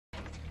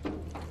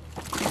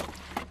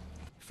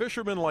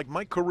Fishermen like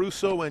Mike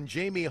Caruso and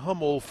Jamie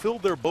Hummel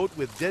filled their boat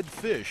with dead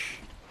fish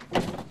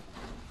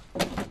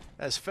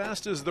as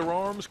fast as their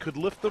arms could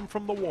lift them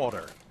from the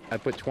water. I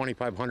put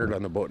 2,500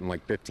 on the boat in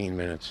like 15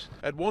 minutes.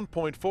 At one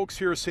point, folks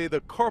here say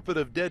the carpet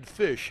of dead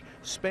fish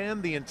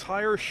spanned the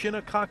entire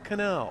Shinnecock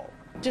Canal,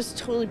 Just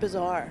totally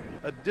bizarre.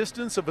 a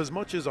distance of as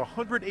much as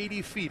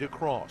 180 feet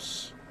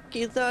across.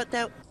 You thought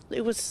that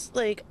it was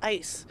like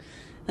ice,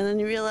 and then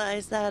you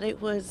realize that it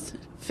was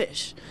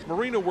fish.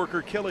 Marina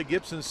worker Kelly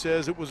Gibson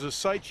says it was a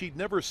sight she'd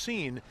never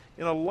seen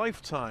in a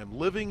lifetime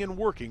living and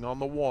working on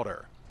the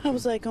water. I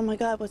was like, oh my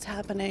God, what's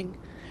happening?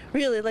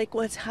 Really, like,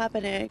 what's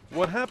happening?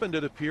 What happened,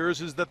 it appears,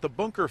 is that the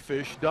bunker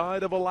fish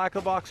died of a lack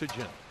of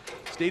oxygen.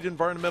 State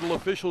environmental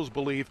officials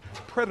believe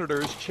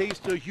predators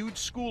chased a huge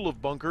school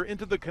of bunker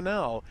into the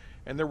canal,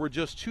 and there were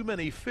just too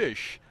many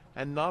fish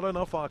and not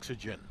enough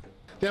oxygen.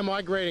 They're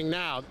migrating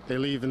now. They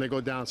leave and they go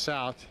down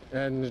south,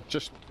 and it's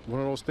just one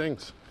of those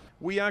things.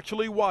 We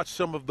actually watched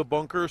some of the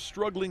bunker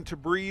struggling to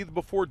breathe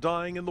before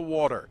dying in the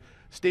water.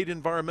 State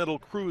environmental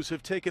crews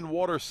have taken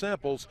water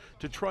samples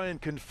to try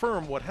and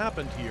confirm what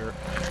happened here.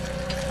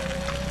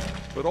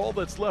 But all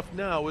that's left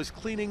now is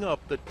cleaning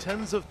up the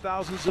tens of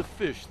thousands of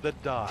fish that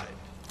died.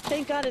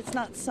 Thank God it's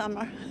not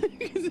summer,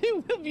 because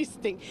it will be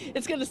stink.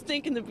 It's going to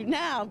stink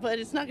now, but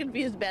it's not going to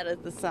be as bad as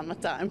the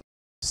summertime.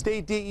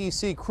 State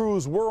DEC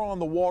crews were on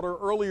the water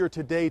earlier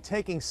today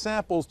taking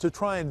samples to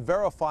try and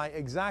verify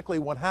exactly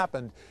what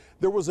happened.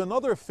 There was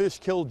another fish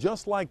killed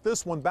just like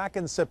this one back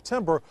in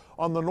September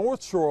on the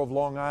north shore of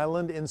Long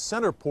Island in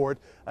Centerport.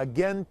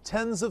 Again,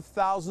 tens of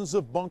thousands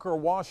of bunker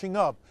washing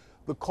up.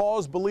 The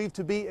cause believed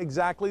to be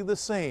exactly the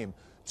same.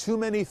 Too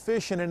many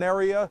fish in an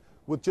area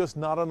with just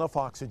not enough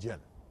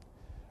oxygen.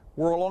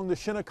 We're along the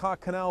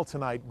Shinnecock Canal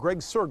tonight. Greg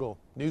Sergel,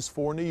 News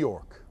 4 New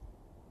York.